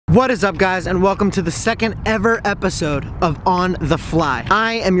What is up, guys, and welcome to the second ever episode of On the Fly.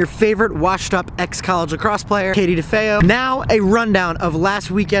 I am your favorite washed up ex-college lacrosse player, Katie DeFeo. Now a rundown of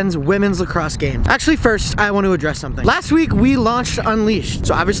last weekend's women's lacrosse game. Actually, first I want to address something. Last week we launched Unleashed,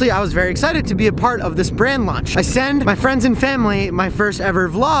 so obviously I was very excited to be a part of this brand launch. I send my friends and family my first ever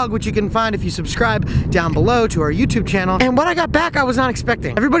vlog, which you can find if you subscribe down below to our YouTube channel, and what I got back I was not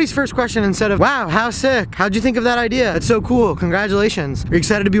expecting. Everybody's first question, instead of, wow, how sick, how'd you think of that idea? It's so cool, congratulations. Are you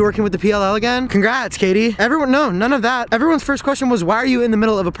excited to be working with the PLL again? Congrats, Katie. Everyone, no, none of that. Everyone's first question was, why are you in the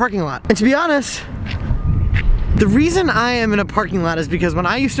middle of a parking lot? And to be honest, the reason I am in a parking lot is because when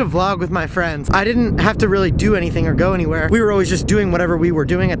I used to vlog with my friends, I didn't have to really do anything or go anywhere. We were always just doing whatever we were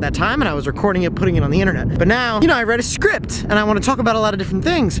doing at that time, and I was recording it, putting it on the internet. But now, you know, I read a script and I want to talk about a lot of different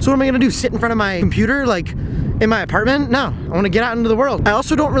things. So what am I gonna do? Sit in front of my computer like in my apartment? No, I want to get out into the world. I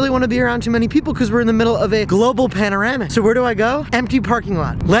also don't really want to be around too many people because we're in the middle of a global panoramic. So where do I go? Empty parking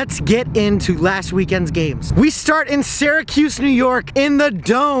lot. Let's get into last weekend's games. We start in Syracuse, New York, in the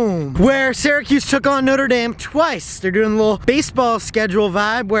Dome, where Syracuse took on Notre Dame twice. They're doing a little baseball schedule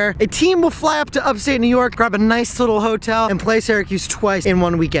vibe where a team will fly up to upstate New York, grab a nice little hotel, and play Syracuse twice in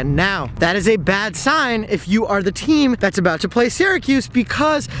one weekend. Now, that is a bad sign if you are the team that's about to play Syracuse,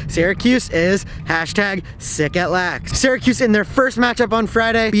 because Syracuse is hashtag sick at lax. Syracuse in their first matchup on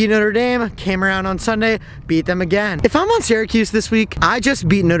Friday beat Notre Dame, came around on Sunday, beat them again. If I'm on Syracuse this week, I just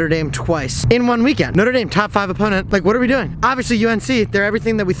beat Notre Dame twice in one weekend. Notre Dame, top 5 opponent. Like, what are we doing? Obviously UNC, they're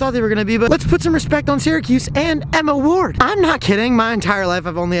everything that we thought they were gonna be, but let's put some respect on Syracuse and Emma Ward. I'm not kidding, my entire life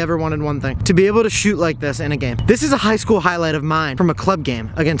I've only ever wanted one thing: to be able to shoot like this in a game. This is a high school highlight of mine from a club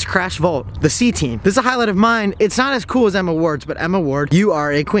game against Crash Volt, the C team. This is a highlight of mine. It's not as cool as Emma Ward's, but Emma Ward, you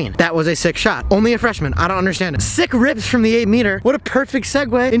are a queen. That was a sick shot. Only a freshman, I don't understand it. Sick rips from the 8-meter. What a perfect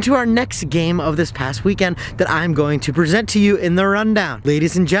segue into our next game of this past weekend that I'm going to present to you in the rundown.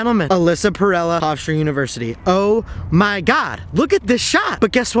 Ladies and gentlemen, Alyssa Perella, Hofstra University. Oh my God, look at this shot.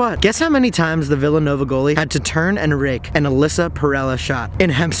 But guess what? Guess how many times the Villanova goalie had to turn and rake an Alyssa Perella shot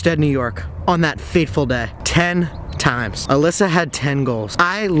in Hempstead, New York on that fateful day? 10 times. Alyssa had 10 goals.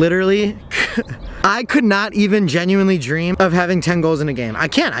 I literally, I could not even genuinely dream of having 10 goals in a game. I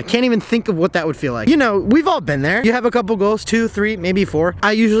can't even think of what that would feel like. You know, we've all been there. You have a couple goals, 2, 3, maybe 4.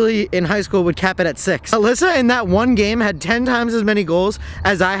 I usually in high school would cap it at 6. Alyssa in that one game had 10 times as many goals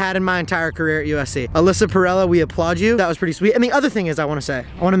as I had in my entire career at USC. Alyssa Perella, we applaud you. That was pretty sweet. And the other thing is, I want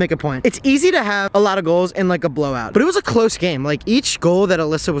to make a point. It's easy to have a lot of goals in like a blowout, but it was a close game. Like, each goal that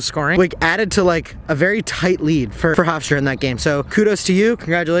Alyssa was scoring like added to like a very tight lead for Hofstra in that game. So kudos to you,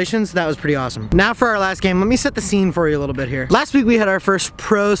 congratulations, that was pretty awesome. Now for our last game, let me set the scene for you a little bit here. Last week we had our first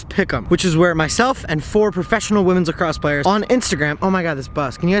pros pick'em, which is where myself and 4 professional women's lacrosse players on Instagram, oh my God, this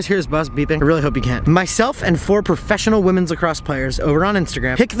bus, can you guys hear this bus beeping? I really hope you can. Myself and 4 professional women's lacrosse players over on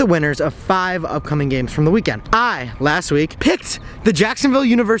Instagram pick the winners of 5 upcoming games from the weekend. I, last week, picked the Jacksonville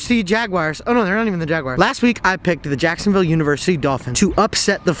University Jaguars. Oh no, they're not even the Jaguars. Last week I picked the Jacksonville University Dolphins to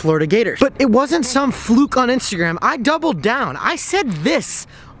upset the Florida Gators. But it wasn't some fluke on Instagram. I doubled down. I said this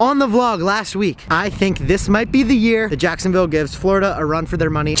on the vlog last week. I think this might be the year that Jacksonville gives Florida a run for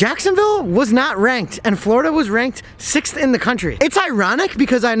their money. Jacksonville was not ranked, and Florida was ranked 6th in the country. It's ironic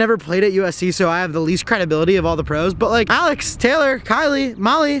because I never played at USC, so I have the least credibility of all the pros, but like Alex, Taylor, Kylie,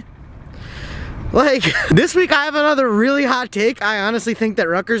 Molly, like, this week I have another really hot take. I honestly think that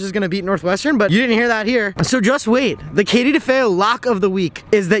Rutgers is gonna beat Northwestern, but you didn't hear that here. So just wait. The Katie DeFeo lock of the week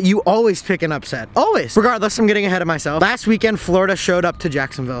is that you always pick an upset. Always. Regardless, I'm getting ahead of myself. Last weekend, Florida showed up to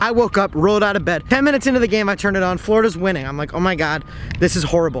Jacksonville. I woke up, rolled out of bed. 10 minutes into the game, I turned it on. Florida's winning. I'm like, oh my God, this is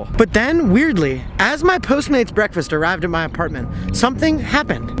horrible. But then, weirdly, as my Postmates breakfast arrived at my apartment, something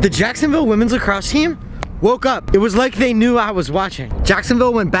happened. The Jacksonville women's lacrosse team woke up. It was like they knew I was watching.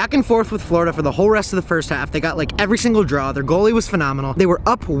 Jacksonville went back and forth with Florida for the whole rest of the first half. They got like every single draw. Their goalie was phenomenal. They were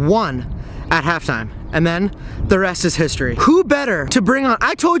up 1 at halftime. And then the rest is history. Who better to bring on?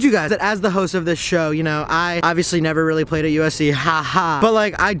 I told you guys that as the host of this show, you know, I obviously never really played at USC, haha. But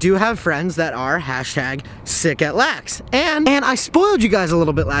like, I do have friends that are hashtag sick at lax. And I spoiled you guys a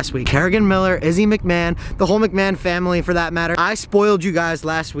little bit last week. Kerrigan Miller, Izzy McMahon, the whole McMahon family for that matter. I spoiled you guys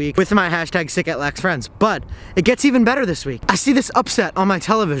last week with my hashtag sick at lax friends. But it gets even better this week. I see this upset on my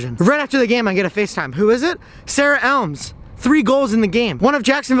television. Right after the game, I get a FaceTime. Who is it? Sarah Elms 3 goals in the game. One of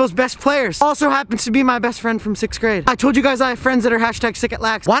Jacksonville's best players also happens to be my best friend from 6th grade. I told you guys I have friends that are hashtag sick at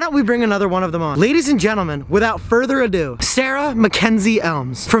Lax. Why don't we bring another one of them on? Ladies and gentlemen, without further ado, Sarah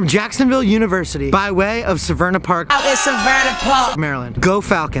Elms from Jacksonville University by way of Severna Park, Maryland. Go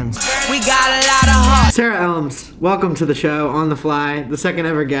Falcons. We got a lot of heart. Sarah Elms, welcome to the show, On the Fly, the second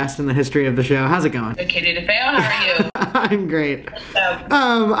ever guest in the history of the show. How's it going? Katie DeFeo, how are you? I'm great.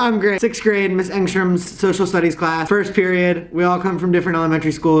 I'm great. 6th grade, Miss Engstrom's social studies class. First period, we all come from different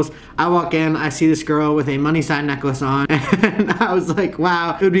elementary schools. I walk in, I see this girl with a money sign necklace on, and I was like,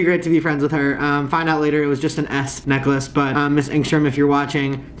 wow, it would be great to be friends with her. Find out later it was just an S necklace, but Miss Engstrom, if you're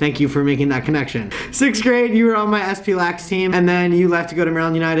watching, thank you for making that connection. 6th grade, you were on my SP Lax team, and then you left to go to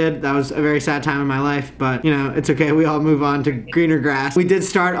Maryland United. That was a very sad time in my life, but you know, it's okay. We all move on to greener grass. We did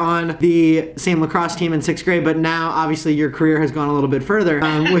start on the same lacrosse team in 6th grade, but now obviously your career has gone a little bit further,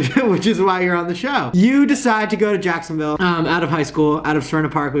 which is why you're on the show. You decide to go to Jacksonville out of high school, out of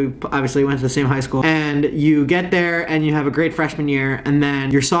Severna Park. We obviously went to the same high school, and you get there and you have a great freshman year, and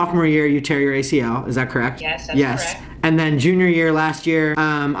then your sophomore year you tear your ACL. Is that correct? Yes, that's correct. And then junior year last year,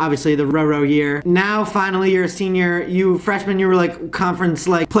 obviously the row year. Now finally you're a senior. You freshman, you were like conference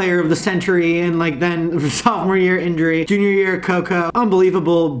like player of the century, and like then sophomore year injury, junior year Coco,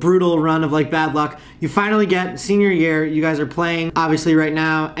 unbelievable brutal run of like bad luck. You finally get senior year. You guys are playing obviously right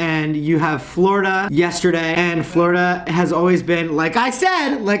now, and you have Florida yesterday, and Florida has always been, like I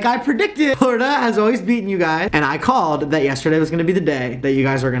said, like I predicted, Florida has always beaten you guys, and I called that yesterday was going to be the day that you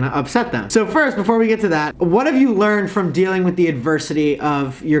guys were going to upset them. So first, before we get to that, what have you learned from dealing with the adversity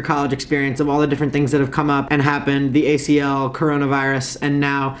of your college experience, of all the different things that have come up and happened, the ACL, coronavirus, and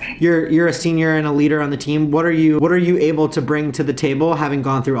now you're a senior and a leader on the team? What are you able to bring to the table having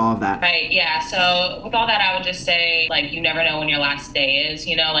gone through all of that? Right, yeah, so with all that, I would just say, like, you never know when your last day is,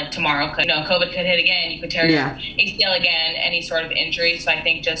 you know, like tomorrow could, COVID could hit again, you could tear your ACL again, any sort of injury. So I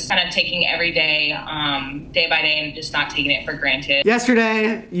think just kind of taking every day, day by day, and just not taking it for granted.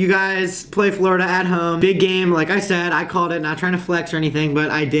 Yesterday, you guys play Florida at home. Big game, like I said, I called it, not trying to flex or anything,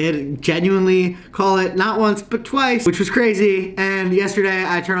 but I did genuinely call it not once, but twice, which was crazy. And yesterday,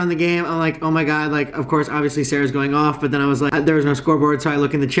 I turned on the game, I'm like, oh my God, like, of course, obviously Sarah's going off, but then I was like, there was no scoreboard, so I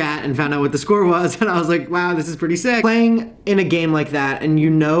look in the chat and found out what the score was, and I was like, wow, this is pretty sick. Playing in a game like that, and you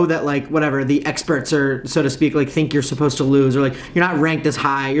know that, like, whatever, the experts are, so to speak, like, think you're supposed to lose, or like, you're not ranked as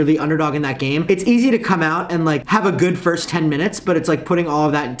high, you're the underdog in that game. It's easy to come out and like, have a good first 10 minutes, but it's like putting all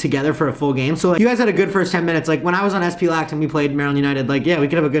of that together for a full game. So like, you guys had a good first 10 minutes. Like, when I was on SP Lax and we played Maryland United, like, yeah, we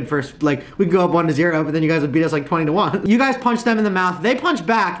could have a good first, like, we could go up 1-0, but then you guys would beat us like 20-1. You guys punched them in the mouth. They punched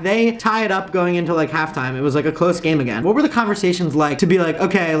back. They tie it up going into like halftime. It was like a close game again. What were the conversations like to be like,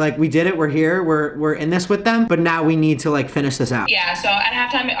 okay, like we did it, we're here, we're in this with them, but now we need to like finish this out? Yeah, so at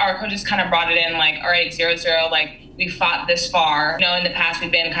halftime, our coaches kind of brought it in like, all right, 0-0, like, we fought this far. You know, in the past,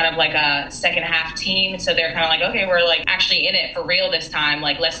 we've been kind of like a second half team. So they're kind of like, okay, we're like actually in it for real this time.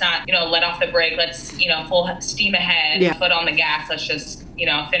 Like, let's not, you know, let off the brake. Let's, you know, full steam ahead, foot on the gas. Let's just, you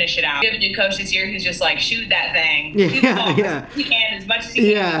know, finish it out. We have a new coach this year who's just like, shoot that thing. Shoot the ball you can, as much as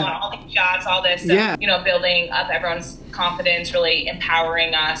you can. On all these shots, all this. So, you know, building up everyone's confidence, really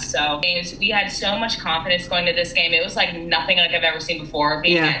empowering us. So we had so much confidence going to this game. It was like nothing like I've ever seen before.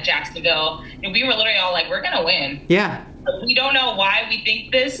 Being at Jacksonville, and we were literally all like, we're gonna win. Yeah. We don't know why we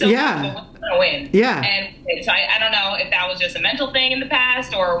think this, so but we're gonna win. Yeah. And so I don't know if that was just a mental thing in the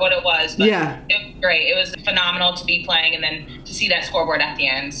past or what it was, but it was great. It was phenomenal to be playing and then to see that scoreboard at the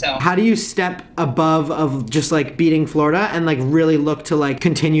end. So how do you step above of just like beating Florida and like really look to like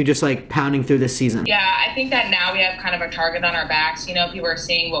continue just like pounding through this season? Yeah, I think that now we have kind of a target on our backs. You know, people are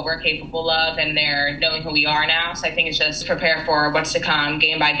seeing what we're capable of and they're knowing who we are now. So I think it's just prepare for what's to come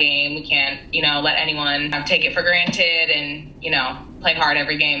game by game. We can't, you know, let anyone take it for granted and, you know, play hard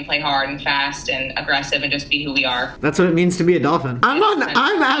every game, play hard and fast and aggressive and just be who we are. That's what it means to be a Dolphin.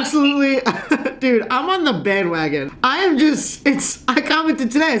 I'm absolutely, dude, I'm on the bandwagon. I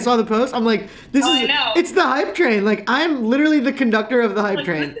commented today, I saw the post, I'm like, it's the hype train. Like, I'm literally the conductor of the hype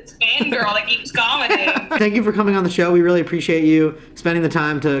train. This fangirl that keeps commenting. Thank you for coming on the show. We really appreciate you spending the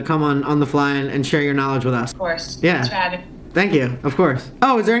time to come on the fly and share your knowledge with us. Of course. Yeah. Thanks for having me. Thank you, of course.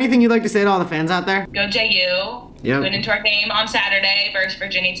 Oh, is there anything you'd like to say to all the fans out there? Go JU. Yep. Went into our game on Saturday versus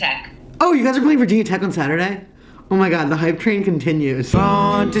Virginia Tech. Oh, you guys are playing Virginia Tech on Saturday? Oh my God, the hype train continues.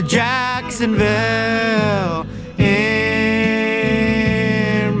 On to Jacksonville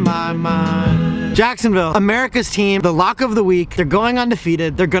in my mind. Jacksonville, America's team, the lock of the week. They're going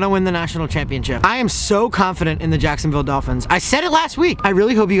undefeated. They're gonna win the national championship. I am so confident in the Jacksonville Dolphins. I said it last week. I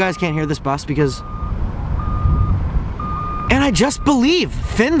really hope you guys can't hear this bus because... And and I just believe.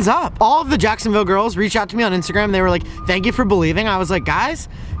 Fins up. All of the Jacksonville girls reached out to me on Instagram. They were like, thank you for believing. I was like, guys,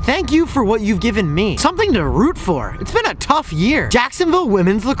 thank you for what you've given me. Something to root for. It's been a tough year. Jacksonville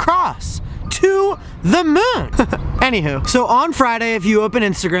women's lacrosse. To the moon. Anywho, so on Friday, if you open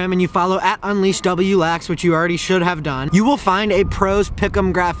Instagram and you follow @UnleashWLax, which you already should have done, you will find a pros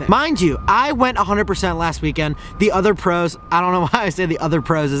pick'em graphic. Mind you, I went 100% last weekend. The other pros, I don't know why I say the other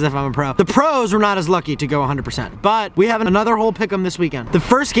pros as if I'm a pro. The pros were not as lucky to go 100%, but we have another whole pick'em this weekend. The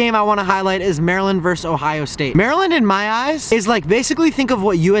first game I want to highlight is Maryland versus Ohio State. Maryland, in my eyes, is like basically think of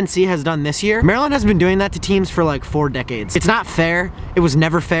what UNC has done this year. Maryland has been doing that to teams for like 4 decades. It's not fair. It was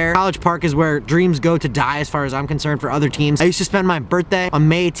never fair. College Park is where dreams go to die as far as I'm concerned for other teams. I used to spend my birthday on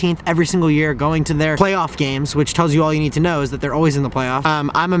May 18th every single year going to their playoff games, which tells you all you need to know is that they're always in the playoff.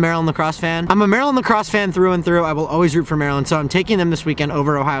 I'm a Maryland lacrosse fan. I'm a Maryland lacrosse fan through and through. I will always root for Maryland, so I'm taking them this weekend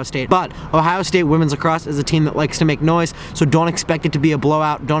over Ohio State. But Ohio State women's lacrosse is a team that likes to make noise, so don't expect it to be a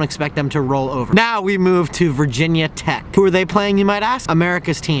blowout. Don't expect them to roll over. Now we move to Virginia Tech. Who are they playing, you might ask?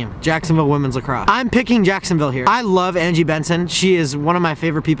 America's team, Jacksonville women's lacrosse. I'm picking Jacksonville here. I love Angie Benson. She is one of my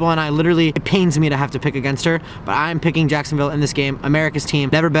favorite people, and it pains me to have to pick against her, but I'm picking Jacksonville in this game. America's team.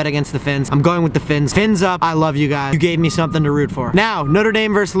 Never bet against the Fins. I'm going with the Fins. Fins up. I love you guys. You gave me something to root for. Now, Notre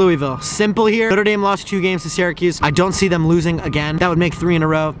Dame versus Louisville. Simple here. Notre Dame lost 2 games to Syracuse. I don't see them losing again. That would make 3 in a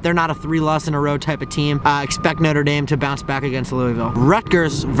row. They're not a 3-loss-in-a-row type of team. Expect Notre Dame to bounce back against Louisville.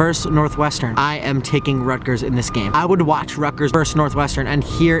 Rutgers versus Northwestern. I am taking Rutgers in this game. I would watch Rutgers versus Northwestern, and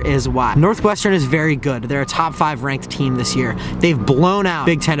here is why. Northwestern is very good. They're a top 5 ranked team this year. They've blown out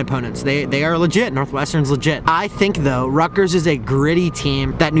Big Ten opponents. They are legit. Northwestern's legit. I think though, Rutgers is a gritty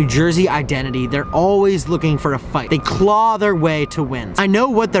team. That New Jersey identity, they're always looking for a fight. They claw their way to wins. I know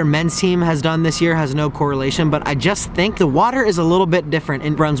what their men's team has done this year has no correlation, but I just think the water is a little bit different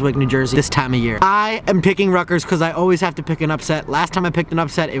in Brunswick, New Jersey this time of year. I am picking Rutgers because I always have to pick an upset. Last time I picked an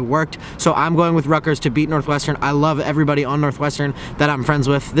upset, it worked, so I'm going with Rutgers to beat Northwestern. I love everybody on Northwestern that I'm friends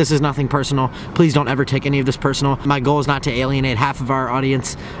with. This is nothing personal. Please don't ever take any of this personal. My goal is not to alienate half of our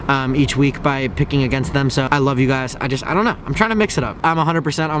audience each week by picking against them, so I love you guys. I don't know. I'm trying to mix it up. I'm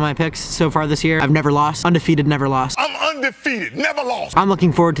 100% on my picks so far this year. I've never lost. Undefeated, never lost. I'm undefeated, never lost. I'm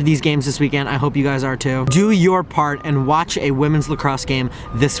looking forward to these games this weekend. I hope you guys are too. Do your part and watch a women's lacrosse game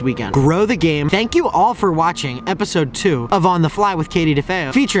this weekend. Grow the game. Thank you all for watching episode 2 of On the Fly with Katie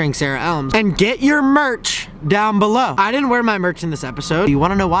DeFeo featuring Sarah Elms. And get your merch down below. I didn't wear my merch in this episode. You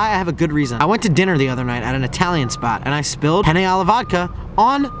want to know why? I have a good reason. I went to dinner the other night at an Italian spot and I spilled penne alla vodka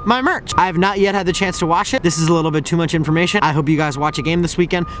on my merch. I have not yet had the chance to wash it. This is a little bit too much information. I hope you guys watch a game this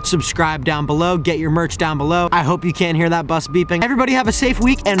weekend. Subscribe down below. Get your merch down below. I hope you can't hear that bus beeping. Everybody have a safe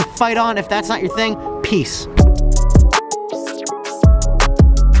week and fight on. If that's not your thing, peace.